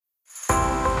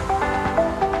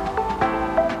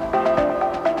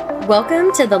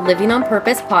Welcome to the Living on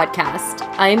Purpose podcast.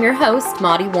 I am your host,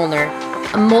 Maudie Woolner,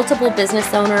 a multiple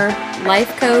business owner,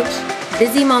 life coach,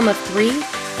 busy mom of 3,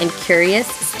 and curious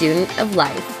student of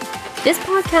life. This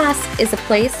podcast is a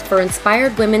place for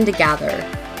inspired women to gather.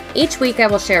 Each week I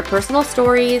will share personal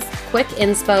stories, quick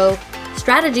inspo,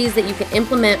 strategies that you can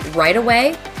implement right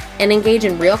away, and engage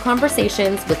in real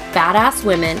conversations with badass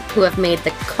women who have made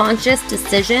the conscious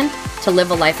decision to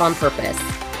live a life on purpose.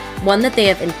 One that they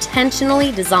have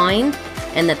intentionally designed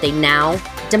and that they now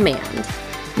demand.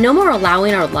 No more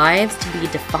allowing our lives to be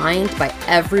defined by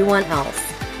everyone else.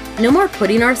 No more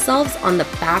putting ourselves on the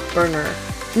back burner.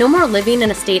 No more living in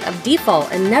a state of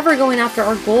default and never going after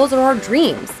our goals or our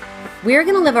dreams. We are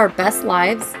going to live our best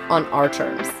lives on our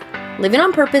terms. Living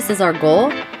on purpose is our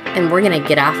goal, and we're going to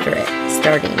get after it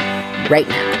starting right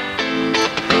now.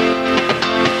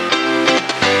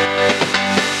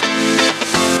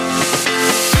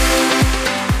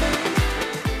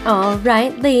 All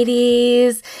right,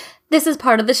 ladies, this is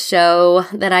part of the show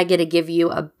that I get to give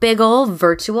you a big ol'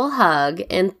 virtual hug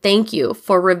and thank you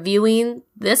for reviewing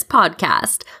this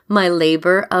podcast, my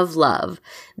labor of love.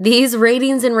 These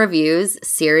ratings and reviews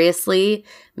seriously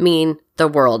mean the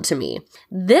world to me.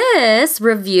 This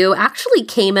review actually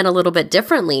came in a little bit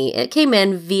differently. It came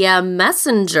in via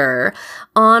Messenger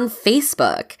on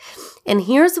Facebook. And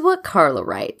here's what Carla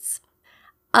writes.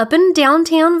 Up in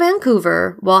downtown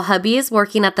Vancouver, while hubby is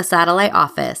working at the satellite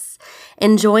office,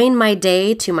 enjoying my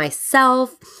day to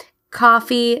myself,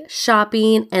 coffee,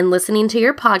 shopping, and listening to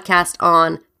your podcast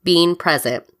on being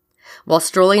present while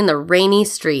strolling the rainy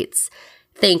streets.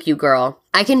 Thank you, girl.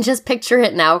 I can just picture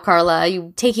it now, Carla.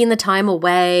 You taking the time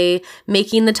away,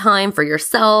 making the time for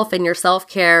yourself and your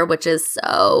self-care, which is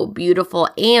so beautiful,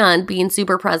 and being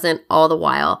super present all the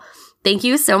while. Thank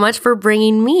you so much for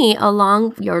bringing me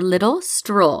along your little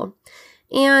stroll.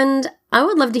 And I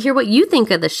would love to hear what you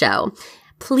think of the show.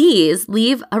 Please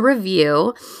leave a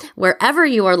review wherever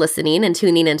you are listening and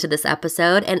tuning into this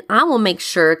episode, and I will make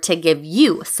sure to give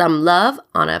you some love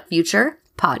on a future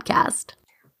podcast.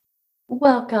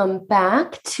 Welcome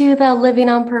back to the Living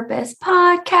on Purpose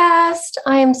podcast.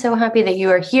 I am so happy that you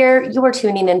are here. You are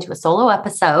tuning into a solo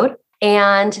episode,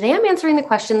 and today I'm answering the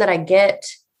question that I get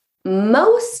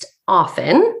most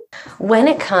often when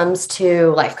it comes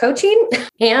to life coaching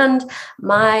and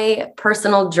my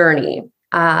personal journey.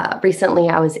 Recently,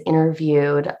 I was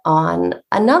interviewed on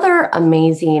another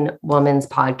amazing woman's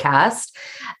podcast,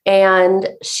 and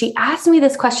she asked me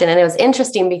this question, and it was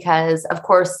interesting because, of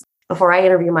course, before I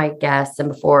interview my guests and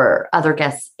before other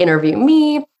guests interview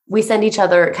me, we send each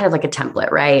other kind of like a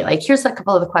template, right? Like, here's a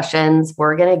couple of the questions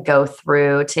we're going to go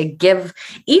through to give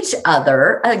each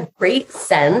other a great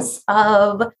sense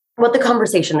of what the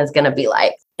conversation is going to be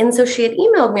like. And so she had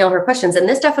emailed me all her questions, and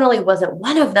this definitely wasn't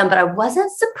one of them, but I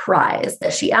wasn't surprised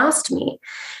that she asked me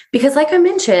because, like I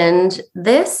mentioned,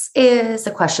 this is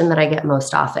a question that I get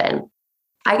most often.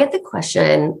 I get the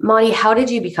question, Maudie, how did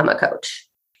you become a coach?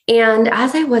 And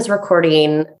as I was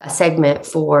recording a segment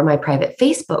for my private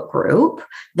Facebook group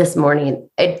this morning,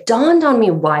 it dawned on me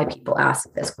why people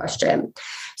ask this question.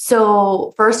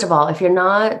 So first of all, if you're a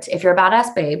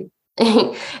badass babe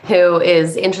who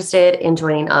is interested in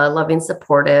joining a loving,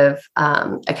 supportive,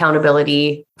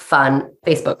 accountability, fun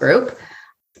Facebook group,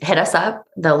 hit us up.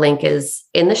 The link is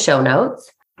in the show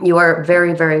notes. You are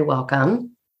very, very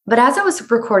welcome. But as I was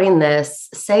recording this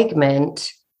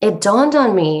segment, it dawned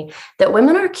on me that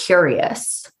women are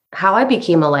curious how I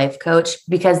became a life coach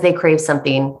because they crave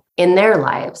something in their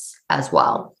lives as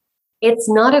well. It's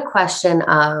not a question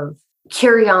of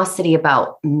curiosity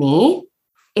about me.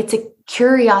 It's a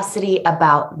curiosity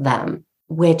about them,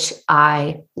 which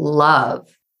I love.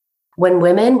 When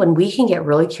we can get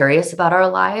really curious about our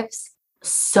lives,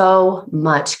 so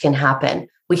much can happen.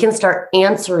 We can start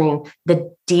answering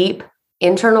the deep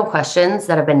internal questions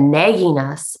that have been nagging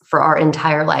us for our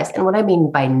entire lives. And what I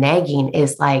mean by nagging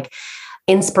is like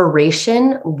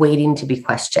inspiration waiting to be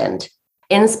questioned.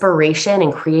 Inspiration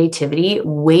and creativity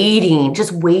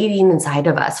just waiting inside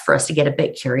of us for us to get a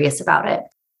bit curious about it.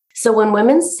 So when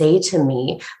women say to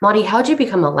me, Maudie, how'd you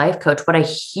become a life coach? What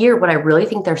I really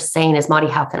think they're saying is, Maudie,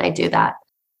 how can I do that?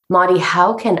 Maudie,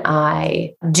 how can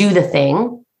I do the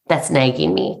thing that's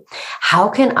nagging me? How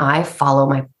can I follow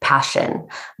my passion?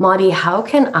 Maudie, how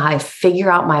can I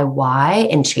figure out my why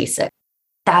and chase it?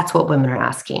 That's what women are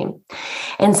asking.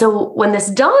 And so when this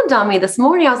dawned on me this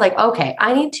morning, I was like, okay,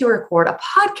 I need to record a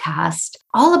podcast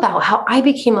all about how I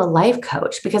became a life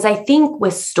coach, because I think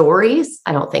with stories,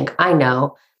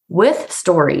 with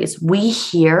stories, we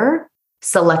hear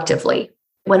selectively.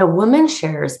 When a woman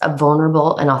shares a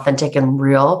vulnerable and authentic and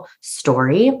real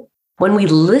story, When we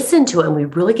listen to it and we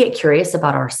really get curious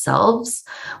about ourselves,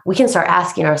 we can start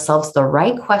asking ourselves the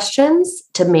right questions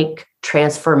to make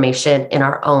transformation in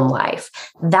our own life.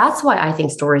 That's why I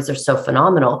think stories are so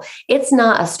phenomenal. It's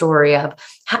not a story of,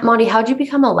 Monty, how'd you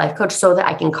become a life coach so that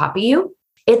I can copy you?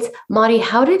 It's, Monty,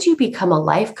 how did you become a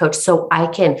life coach so I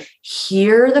can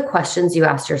hear the questions you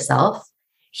asked yourself,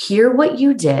 hear what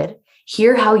you did,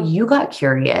 hear how you got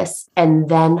curious, and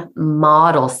then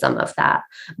model some of that.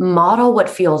 Model what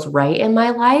feels right in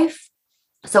my life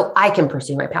so I can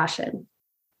pursue my passion.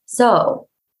 So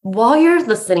while you're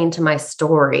listening to my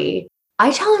story,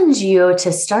 I challenge you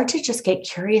to start to just get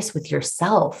curious with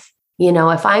yourself.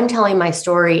 If I'm telling my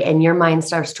story and your mind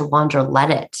starts to wander, let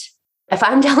it. If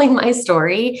I'm telling my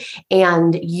story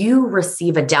and you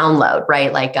receive a download,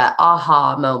 right? Like an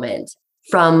aha moment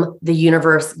from the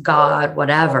universe, God,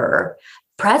 whatever,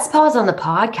 press pause on the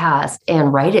podcast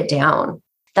and write it down.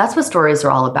 That's what stories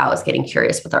are all about, is getting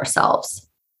curious with ourselves.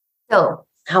 So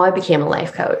how I became a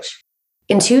life coach.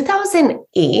 In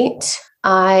 2008,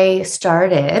 I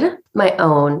started my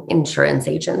own insurance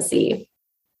agency.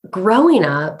 Growing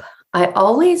up, I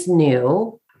always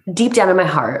knew deep down in my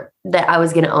heart that I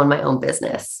was going to own my own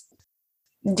business.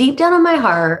 Deep down in my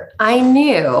heart, I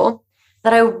knew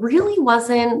that I really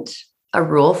wasn't a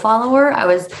rule follower. I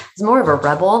was more of a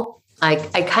rebel. I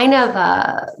kind of,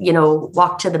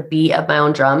 walked to the beat of my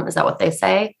own drum. Is that what they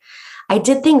say? I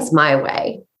did things my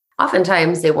way.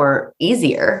 Oftentimes they weren't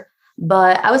easier,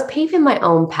 but I was paving my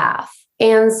own path.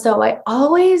 And so I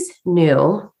always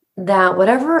knew that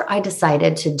whatever I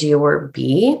decided to do or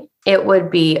be, it would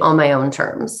be on my own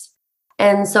terms.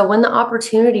 And so when the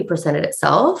opportunity presented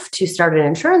itself to start an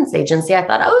insurance agency, I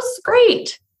thought, oh, this is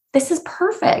great. This is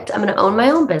perfect. I'm going to own my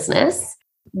own business,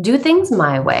 do things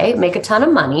my way, make a ton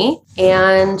of money,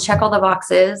 and check all the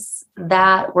boxes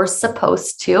that we're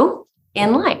supposed to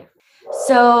in life.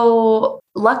 So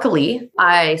luckily,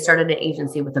 I started an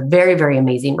agency with a very, very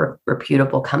amazing,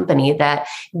 reputable company that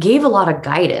gave a lot of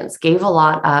guidance, gave a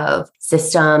lot of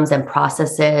systems and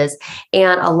processes,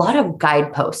 and a lot of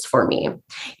guideposts for me.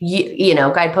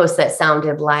 Guideposts that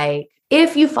sounded like,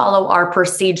 if you follow our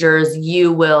procedures,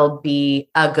 you will be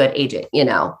a good agent,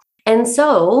 And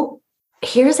so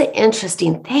here's an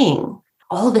interesting thing.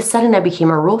 All of a sudden, I became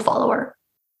a rule follower.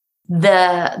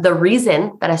 The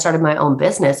reason that I started my own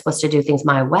business was to do things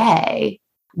my way.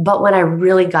 But when I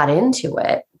really got into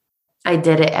it, I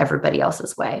did it everybody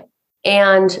else's way.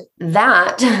 And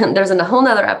that there's a whole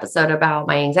nother episode about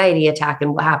my anxiety attack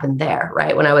and what happened there,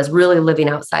 right? When I was really living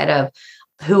outside of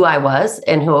who I was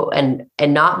and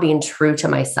not being true to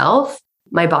myself,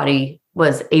 my body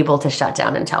was able to shut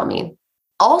down and tell me.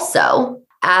 Also,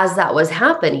 as that was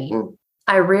happening,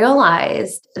 I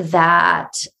realized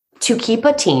that to keep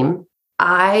a team,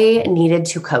 I needed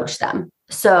to coach them.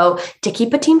 So to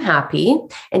keep a team happy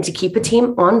and to keep a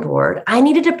team on board, I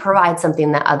needed to provide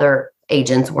something that other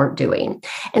agents weren't doing.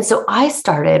 And so I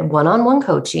started one-on-one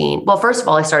coaching. Well, first of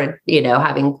all, I started,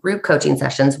 having group coaching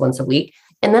sessions once a week.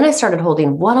 And then I started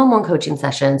holding one-on-one coaching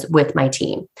sessions with my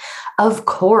team. Of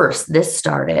course, this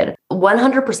started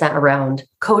 100% around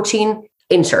coaching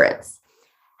insurance.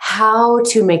 How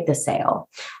to make the sale,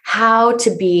 how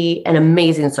to be an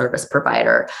amazing service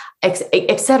provider,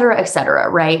 et cetera,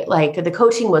 right? Like the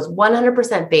coaching was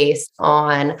 100% based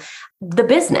on the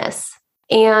business.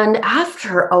 And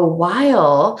after a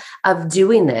while of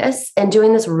doing this and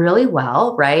doing this really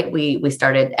well, right?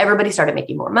 Everybody started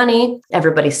making more money.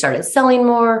 Everybody started selling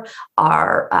more.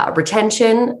 Our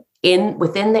retention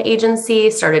within the agency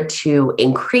started to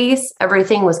increase.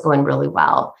 Everything was going really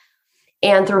well.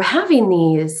 And through having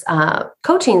these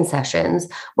coaching sessions,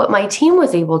 what my team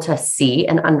was able to see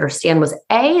and understand was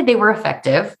A, they were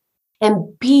effective,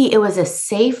 and B, it was a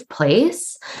safe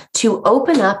place to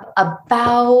open up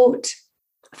about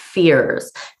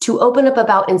fears, to open up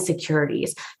about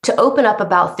insecurities, to open up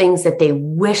about things that they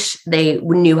wish they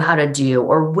knew how to do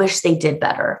or wish they did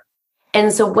better.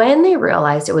 And so when they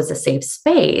realized it was a safe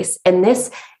space, and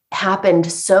this happened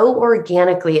so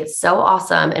organically, it's so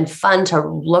awesome and fun to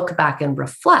look back and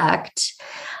reflect,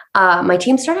 my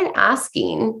team started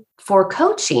asking for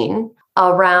coaching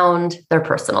around their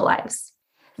personal lives.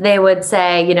 They would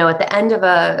say, at the end of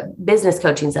a business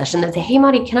coaching session, they'd say, hey,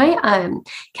 Monty, can I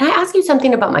ask you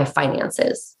something about my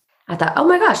finances? I thought, oh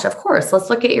my gosh, of course. Let's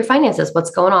look at your finances. What's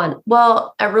going on?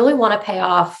 Well, I really want to pay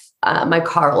off my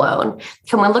car loan.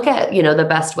 Can we look at, the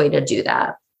best way to do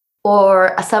that?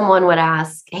 Or someone would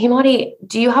ask, hey, Monty,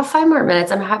 do you have 5 more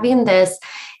minutes? I'm having this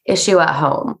issue at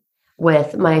home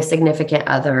with my significant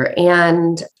other.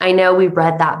 And I know we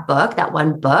read that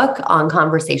one book on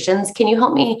conversations. Can you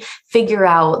help me figure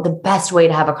out the best way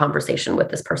to have a conversation with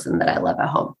this person that I love at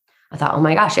home? I thought, oh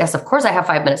my gosh, yes, of course I have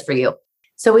 5 minutes for you.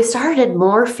 So we started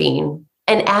morphing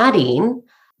and adding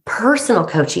personal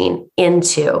coaching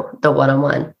into the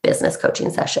one-on-one business coaching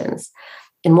sessions.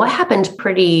 And what happened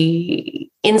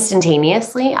pretty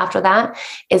instantaneously after that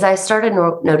is I started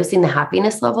noticing the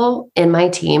happiness level in my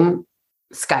team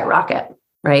skyrocket,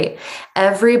 right?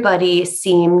 Everybody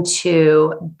seemed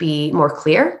to be more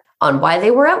clear on why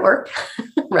they were at work,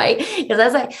 right? Because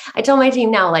as I tell my team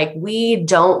now, like, we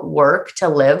don't work to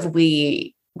live.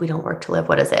 We don't work to live.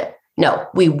 What is it? No,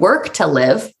 we work to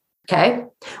live. Okay.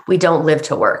 We don't live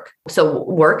to work. So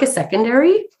work is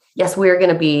secondary. Yes, we are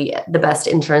going to be the best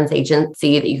insurance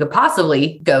agency that you could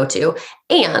possibly go to.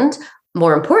 And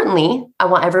more importantly, I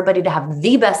want everybody to have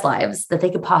the best lives that they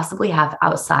could possibly have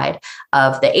outside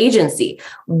of the agency.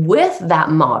 With that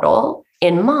model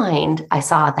in mind, I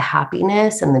saw the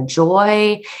happiness and the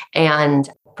joy and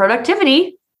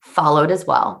productivity followed as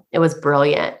well. It was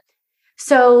brilliant.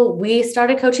 So we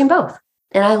started coaching both.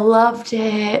 And I loved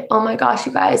it. Oh my gosh,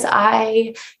 you guys,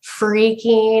 I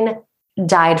freaking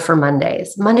died for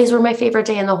Mondays. Mondays were my favorite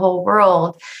day in the whole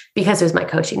world because it was my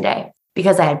coaching day,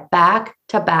 because I had back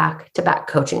to back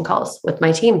coaching calls with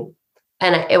my team.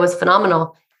 And it was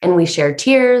phenomenal. And we shared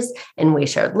tears and we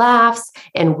shared laughs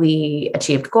and we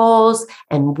achieved goals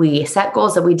and we set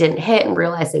goals that we didn't hit and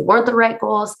realized they weren't the right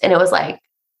goals. And it was like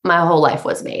my whole life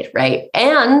was made, right?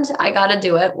 And I got to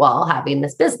do it while having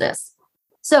this business.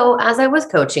 So as I was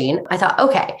coaching, I thought,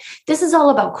 okay, this is all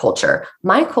about culture.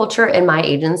 My culture in my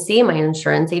agency, my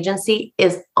insurance agency,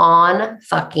 is on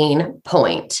fucking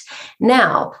point.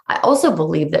 Now, I also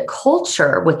believe that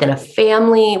culture within a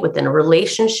family, within a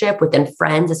relationship, within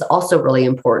friends is also really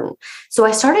important. So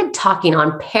I started talking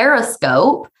on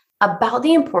Periscope about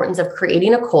the importance of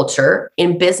creating a culture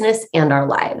in business and our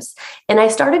lives. And I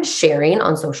started sharing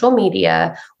on social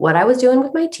media what I was doing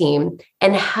with my team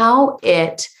and how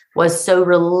it was so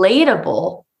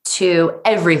relatable to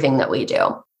everything that we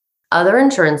do. Other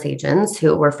insurance agents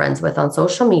who we're friends with on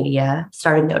social media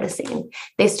started noticing.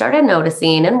 They started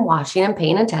noticing and watching and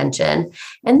paying attention.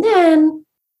 And then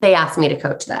they asked me to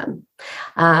coach them.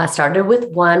 Started with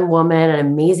one woman, an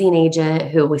amazing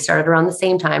agent who we started around the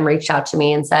same time, reached out to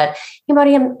me and said, hey,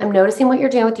 buddy, I'm noticing what you're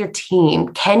doing with your team.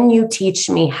 Can you teach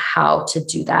me how to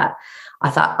do that? I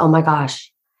thought, oh my gosh,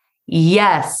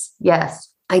 yes.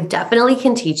 I definitely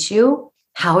can teach you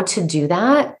how to do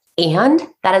that. And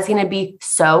that is going to be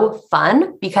so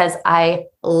fun because I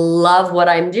love what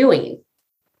I'm doing.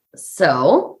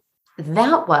 So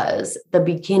that was the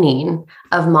beginning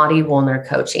of Madi Woolner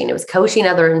Coaching. It was coaching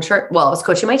other it was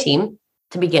coaching my team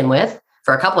to begin with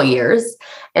for a couple of years.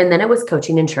 And then it was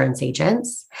coaching insurance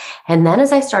agents. And then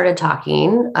as I started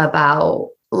talking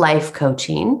about life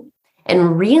coaching,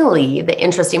 and really, the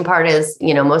interesting part is,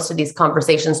 most of these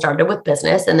conversations started with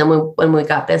business. And then when we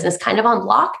got business kind of on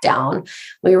lockdown,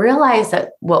 we realized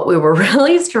that what we were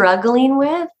really struggling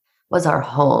with was our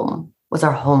home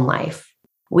life.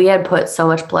 We had put so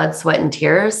much blood, sweat, and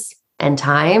tears and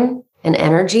time and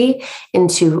energy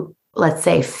into, let's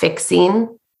say,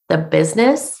 fixing the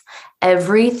business.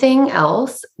 Everything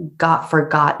else got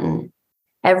forgotten.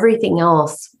 Everything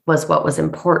else was what was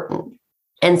important.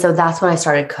 And so that's when I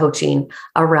started coaching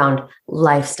around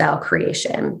lifestyle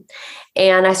creation.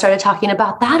 And I started talking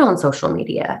about that on social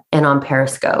media and on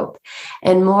Periscope.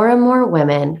 And more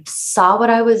women saw what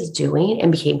I was doing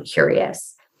and became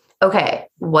curious. Okay,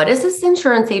 what does this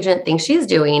insurance agent think she's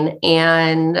doing?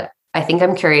 And I think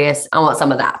I'm curious. I want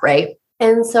some of that, right?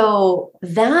 And so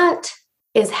that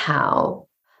is how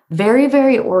very,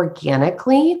 very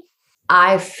organically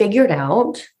I figured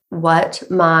out what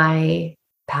my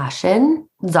passions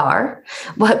are,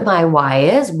 what my why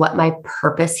is, what my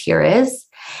purpose here is.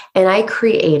 And I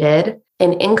created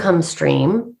an income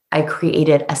stream. I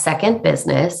created a second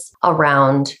business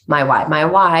around my why. My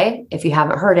why, if you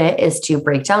haven't heard it, is to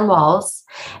break down walls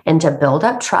and to build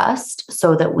up trust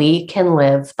so that we can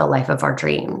live the life of our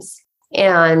dreams.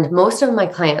 And most of my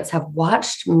clients have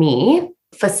watched me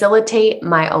facilitate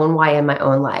my own why in my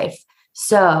own life.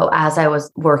 So as I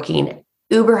was working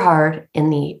uber hard in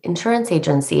the insurance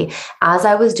agency, as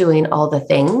I was doing all the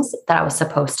things that I was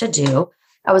supposed to do,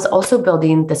 I was also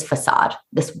building this facade,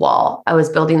 this wall. I was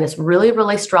building this really,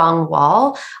 really strong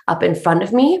wall up in front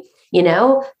of me,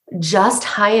 just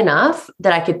high enough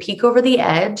that I could peek over the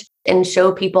edge and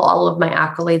show people all of my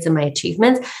accolades and my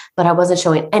achievements, but I wasn't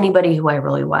showing anybody who I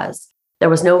really was. There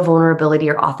was no vulnerability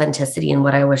or authenticity in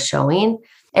what I was showing.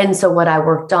 And so what I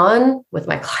worked on with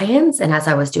my clients, and as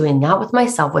I was doing that with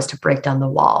myself, was to break down the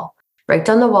wall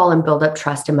and build up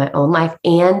trust in my own life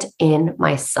and in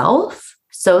myself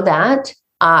so that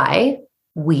I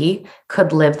we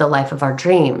could live the life of our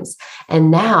dreams.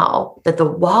 And now that the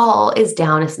wall is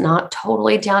down, it's not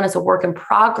totally down, it's a work in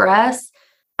progress.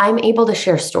 I'm able to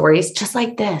share stories just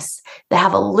like this that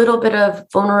have a little bit of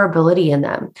vulnerability in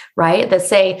them, right? That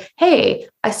say, hey,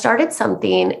 I started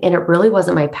something and it really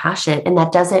wasn't my passion. And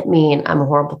that doesn't mean I'm a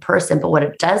horrible person. But what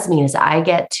it does mean is I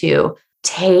get to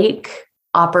take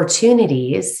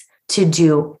opportunities to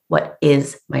do what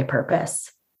is my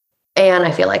purpose. And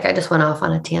I feel like I just went off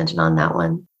on a tangent on that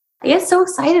one. I get so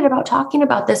excited about talking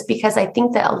about this because I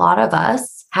think that a lot of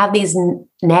us have these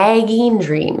nagging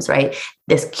dreams, right?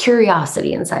 This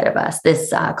curiosity inside of us,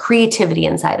 this creativity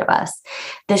inside of us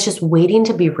that's just waiting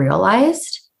to be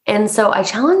realized. And so I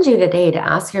challenge you today to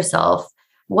ask yourself,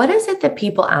 what is it that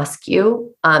people ask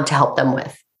you to help them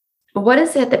with? What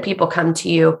is it that people come to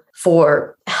you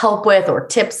for help with or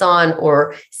tips on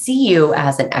or see you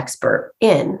as an expert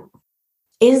in?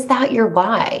 Is that your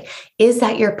why? Is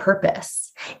that your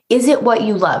purpose? Is it what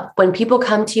you love? When people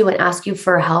come to you and ask you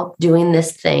for help doing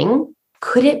this thing,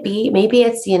 could it be, maybe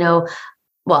it's,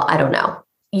 well, I don't know.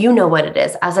 You know what it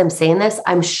is. As I'm saying this,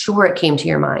 I'm sure it came to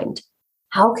your mind.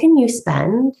 How can you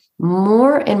spend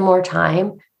more and more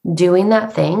time doing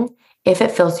that thing if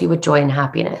it fills you with joy and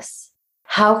happiness?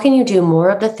 How can you do more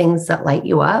of the things that light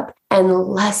you up and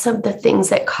less of the things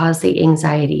that cause the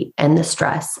anxiety and the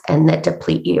stress and that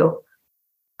deplete you?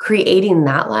 Creating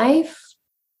that life,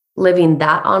 living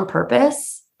that on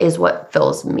purpose is what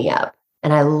fills me up.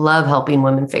 And I love helping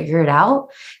women figure it out,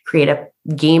 create a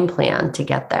game plan to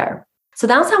get there. So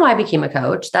that's how I became a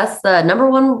coach. That's the number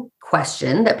one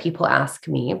question that people ask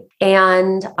me.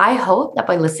 And I hope that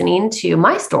by listening to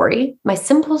my story, my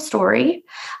simple story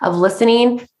of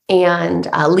listening and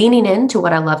leaning into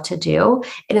what I love to do,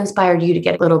 it inspired you to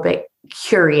get a little bit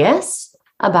curious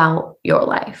about your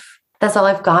life. That's all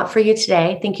I've got for you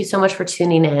today. Thank you so much for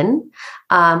tuning in.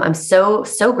 I'm so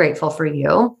grateful for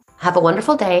you. Have a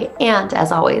wonderful day. And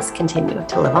as always, continue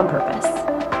to live on purpose.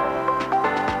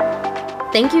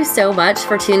 Thank you so much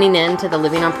for tuning in to the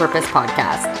Living on Purpose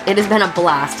podcast. It has been a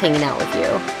blast hanging out with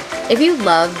you. If you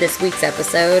loved this week's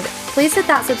episode, please hit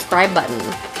that subscribe button.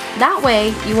 That way,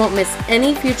 you won't miss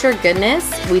any future goodness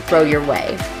we throw your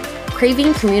way.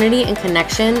 Craving community and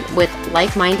connection with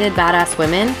like-minded badass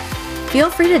women? Feel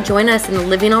free to join us in the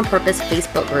Living on Purpose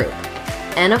Facebook group.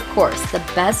 And of course, the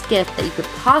best gift that you could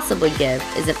possibly give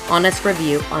is an honest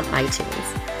review on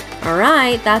iTunes. All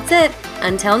right, that's it.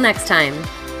 Until next time,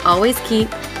 always keep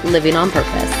living on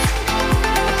purpose.